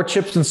there. Or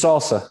chips and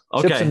salsa.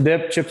 Okay. Chips and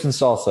dip, chips and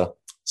salsa.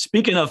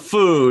 Speaking of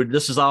food,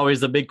 this is always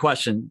the big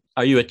question.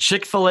 Are you a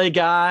Chick-fil-A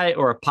guy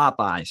or a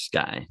Popeyes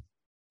guy?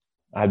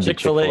 I'd be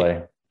Chick-fil-A.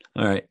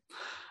 Chick-fil-A. All right.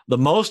 The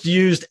most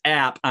used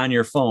app on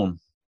your phone.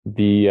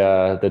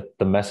 The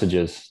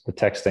messages, the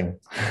texting.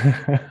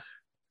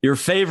 Your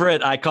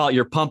favorite, I call it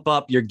your pump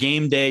up, your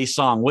game day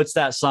song. What's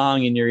that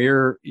song in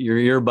your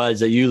earbuds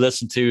that you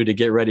listen to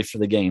get ready for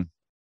the game?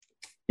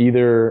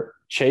 Either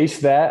Chase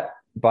That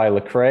by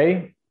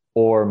Lecrae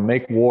or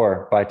Make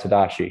War by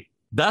Tadashi.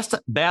 Best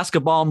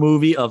basketball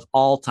movie of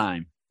all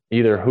time.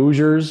 Either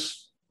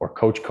Hoosiers or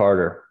Coach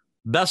Carter.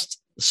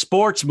 Best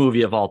sports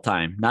movie of all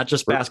time, not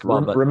just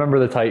basketball, but Remember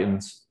the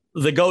Titans.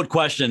 The GOAT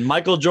question,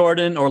 Michael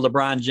Jordan or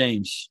LeBron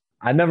James?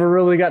 I never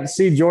really got to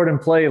see Jordan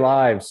play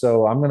live,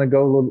 so I'm going to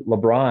go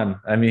LeBron.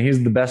 I mean,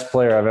 he's the best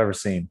player I've ever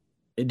seen.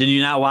 Did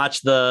you not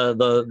watch the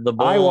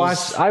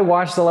Bulls? I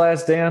watched The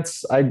Last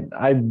Dance.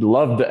 I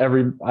loved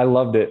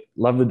it.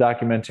 Loved the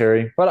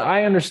documentary. But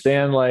I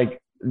understand,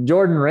 like,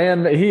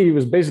 Jordan he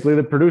was basically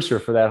the producer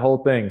for that whole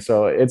thing.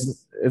 So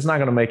it's not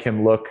going to make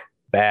him look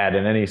bad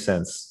in any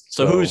sense.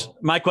 So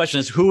my question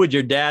is, who would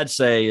your dad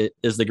say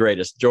is the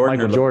greatest? Jordan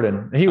Michael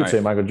Jordan. He would say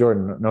Michael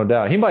Jordan, no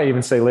doubt. He might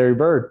even say Larry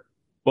Bird.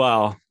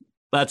 Well,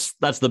 that's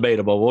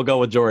debatable. We'll go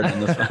with Jordan.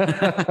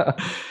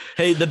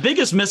 Hey, the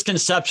biggest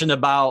misconception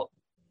about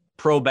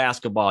pro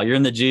basketball, you're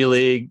in the G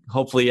League,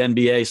 hopefully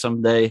NBA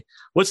someday.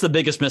 What's the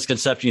biggest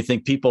misconception you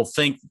think people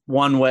think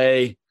one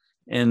way?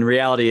 In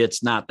reality,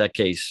 it's not that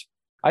case.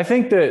 I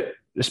think that,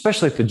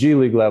 especially at the G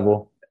League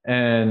level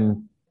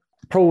and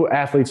pro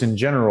athletes in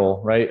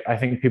general, right? I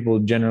think people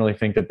generally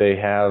think that they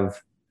have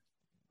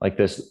like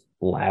this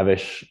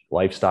lavish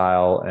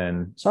lifestyle,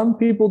 and some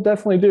people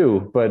definitely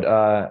do,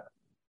 but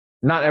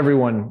not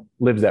everyone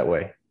lives that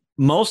way.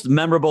 Most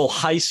memorable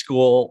high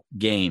school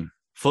game,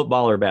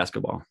 football or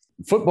basketball?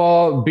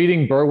 Football,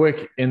 beating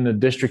Berwick in the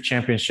district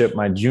championship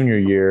my junior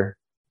year.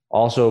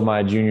 Also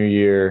my junior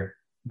year,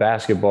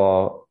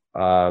 basketball,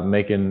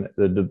 making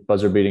the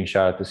buzzer beating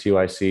shot at the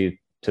CYC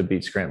to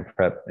beat Scranton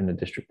Prep in the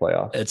district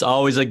playoffs. It's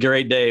always a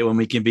great day when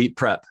we can beat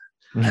Prep.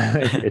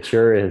 It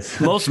sure is.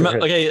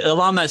 Okay,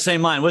 along that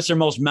same line, what's your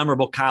most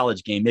memorable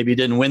college game? Maybe you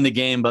didn't win the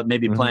game, but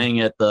maybe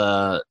playing at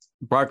the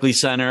Barclays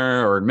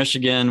Center or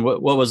Michigan.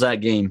 What was that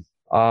game?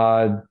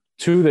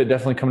 Two that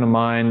definitely come to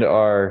mind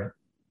are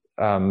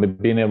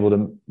being able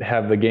to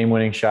have the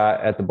game-winning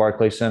shot at the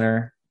Barclays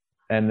Center,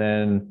 and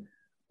then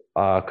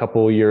a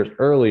couple of years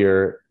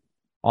earlier,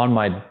 on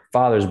my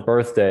father's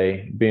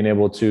birthday, being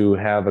able to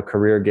have a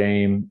career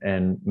game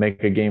and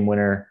make a game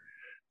winner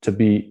to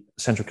beat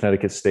Central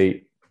Connecticut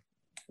State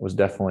was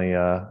definitely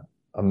a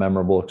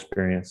memorable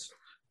experience.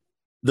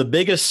 The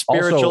biggest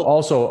spiritual,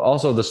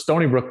 also the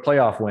Stony Brook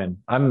playoff win.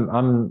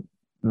 I'm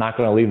not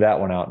going to leave that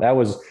one out. That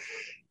was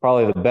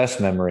probably the best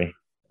memory.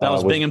 That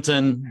was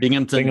Binghamton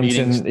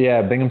beating.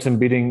 Yeah, Binghamton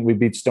beating. We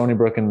beat Stony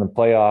Brook in the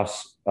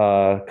playoffs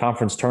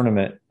conference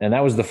tournament, and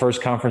that was the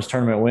first conference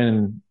tournament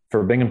win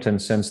for Binghamton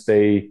since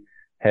they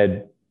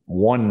had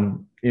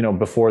won,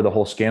 before the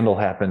whole scandal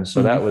happened.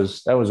 So that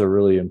was a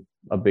really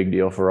a big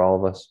deal for all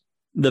of us.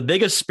 The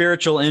biggest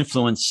spiritual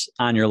influence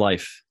on your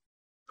life.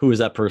 Who is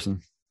that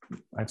person?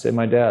 I'd say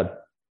my dad.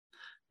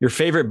 Your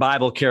favorite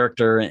Bible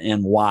character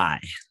and why?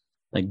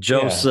 Like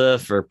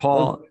Joseph or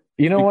Paul? Well,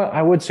 you know what?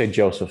 I would say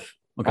Joseph.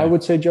 Okay. I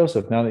would say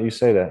Joseph now that you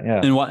say that.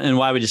 Yeah. And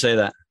why would you say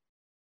that?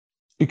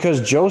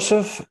 Because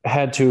Joseph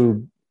had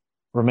to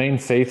remain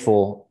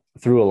faithful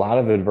through a lot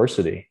of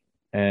adversity,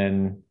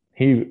 and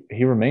he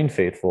remained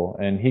faithful,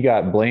 and he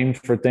got blamed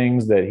for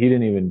things that he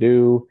didn't even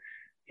do.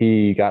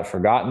 He got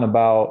forgotten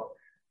about,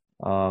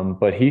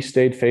 but he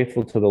stayed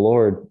faithful to the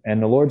Lord,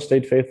 and the Lord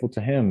stayed faithful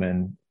to him,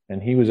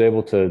 and he was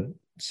able to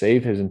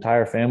save his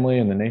entire family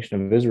and the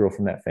nation of Israel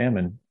from that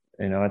famine,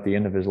 at the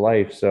end of his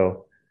life.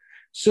 So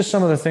it's just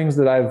some of the things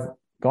that I've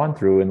gone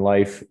through in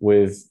life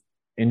with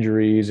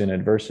injuries and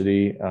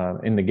adversity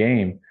in the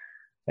game.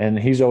 And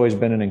he's always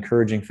been an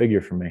encouraging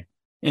figure for me.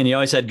 And he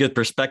always had good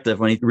perspective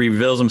when he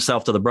reveals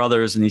himself to the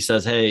brothers and he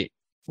says, hey,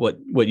 what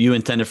you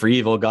intended for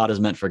evil, God has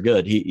meant for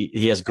good.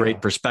 He has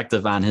great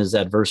perspective on his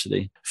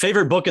adversity.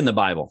 Favorite book in the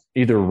Bible?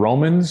 Either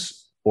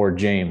Romans or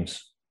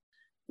James.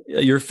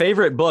 Your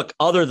favorite book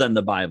other than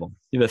the Bible?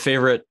 You have a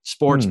favorite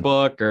sports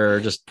book or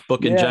just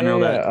book in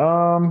general?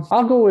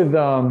 I'll go with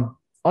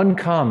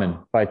Uncommon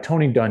by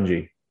Tony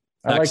Dungy.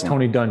 I like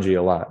Tony Dungy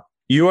a lot.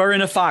 You are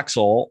in a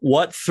foxhole.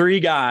 What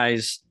three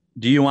guys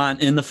do you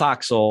want in the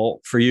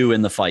foxhole for you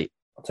in the fight?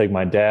 I'll take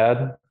my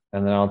dad,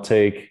 and then I'll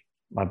take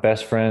my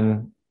best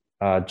friend,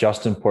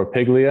 Justin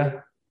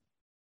Porpiglia.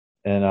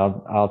 And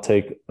I'll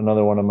take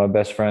another one of my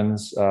best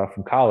friends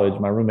from college,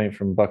 my roommate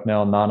from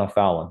Bucknell, Nana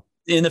Fallon.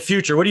 In the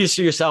future, what do you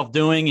see yourself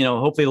doing?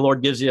 Hopefully the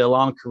Lord gives you a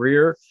long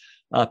career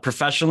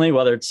professionally,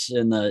 whether it's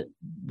in the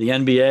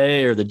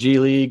NBA or the G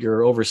League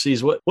or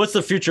overseas. What's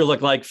the future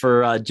look like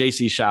for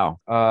JC Shao?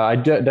 I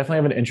definitely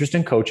have an interest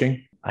in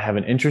coaching. I have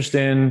an interest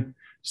in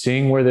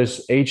seeing where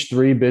this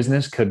H3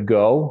 business could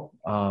go,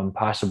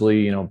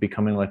 possibly,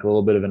 becoming like a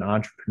little bit of an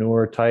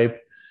entrepreneur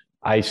type.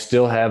 I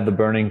still have the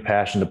burning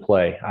passion to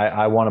play.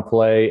 I want to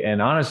play.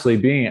 And honestly,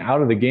 being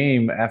out of the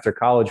game after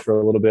college for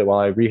a little bit while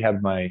I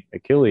rehabbed my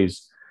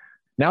Achilles,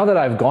 now that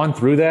I've gone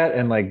through that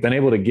and like been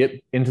able to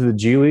get into the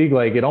G League,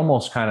 like it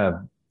almost kind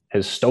of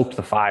has stoked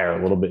the fire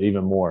a little bit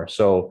even more.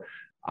 So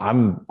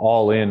I'm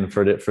all in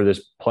for this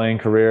playing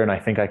career, and I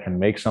think I can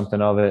make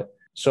something of it.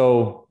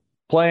 So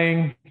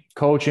playing,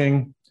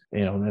 coaching,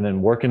 and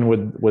then working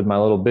with my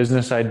little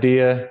business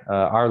idea,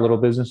 our little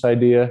business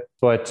idea.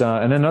 But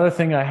and another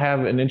thing I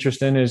have an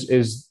interest in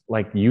is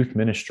like youth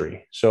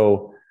ministry.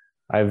 So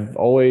I've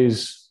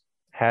always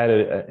had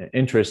an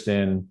interest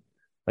in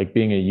like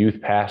being a youth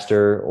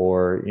pastor,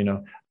 or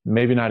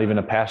maybe not even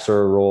a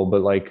pastoral role,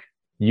 but like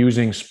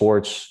using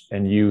sports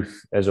and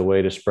youth as a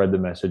way to spread the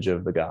message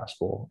of the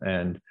gospel.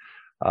 And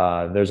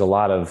there's a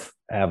lot of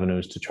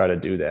avenues to try to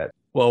do that.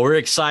 Well, we're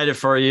excited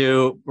for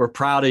you. We're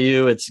proud of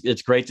you.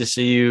 It's great to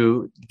see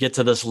you get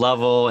to this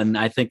level, and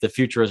I think the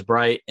future is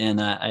bright. And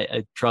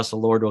I trust the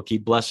Lord will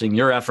keep blessing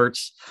your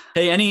efforts.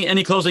 Hey,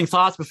 any closing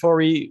thoughts before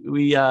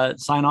we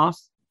sign off?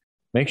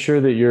 Make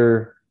sure that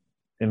you're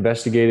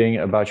investigating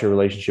about your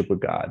relationship with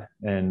God,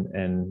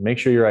 and make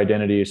sure your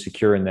identity is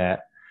secure in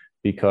that,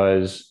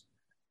 because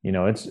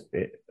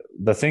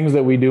the things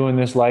that we do in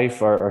this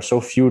life are so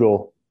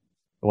futile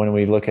when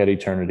we look at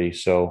eternity.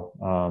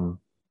 So,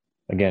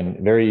 again,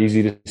 very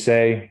easy to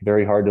say,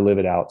 very hard to live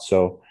it out.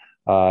 So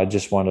I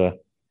just want to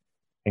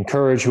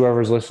encourage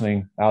whoever's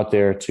listening out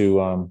there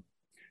to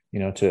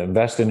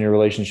invest in your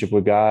relationship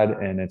with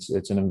God. And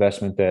it's an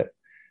investment that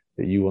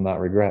you will not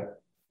regret.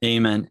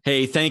 Amen.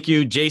 Hey, thank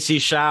you, J.C.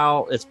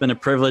 Shao. It's been a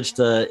privilege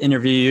to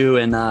interview you,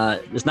 and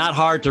it's not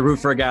hard to root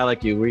for a guy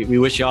like you. We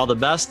wish you all the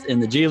best in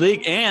the G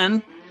League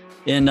and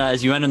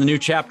as you enter the new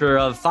chapter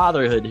of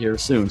fatherhood here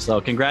soon. So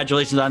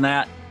congratulations on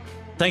that.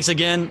 Thanks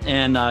again,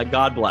 and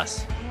God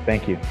bless.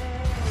 Thank you.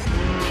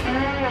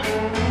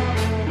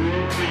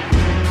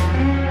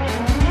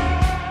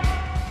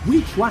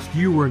 We trust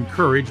you were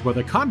encouraged by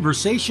the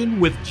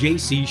conversation with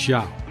J.C.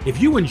 Shao. If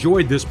you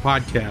enjoyed this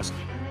podcast,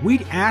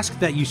 we'd ask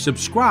that you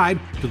subscribe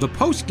to the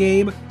Post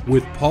Game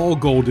with Paul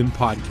Golden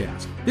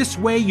podcast. This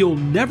way you'll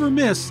never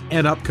miss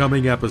an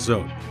upcoming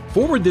episode.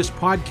 Forward this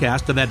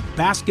podcast to that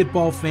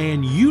basketball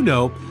fan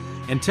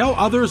and tell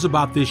others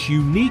about this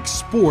unique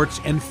sports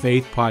and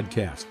faith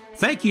podcast.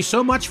 Thank you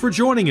so much for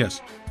joining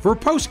us for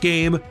Post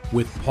Game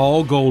with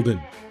Paul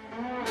Golden.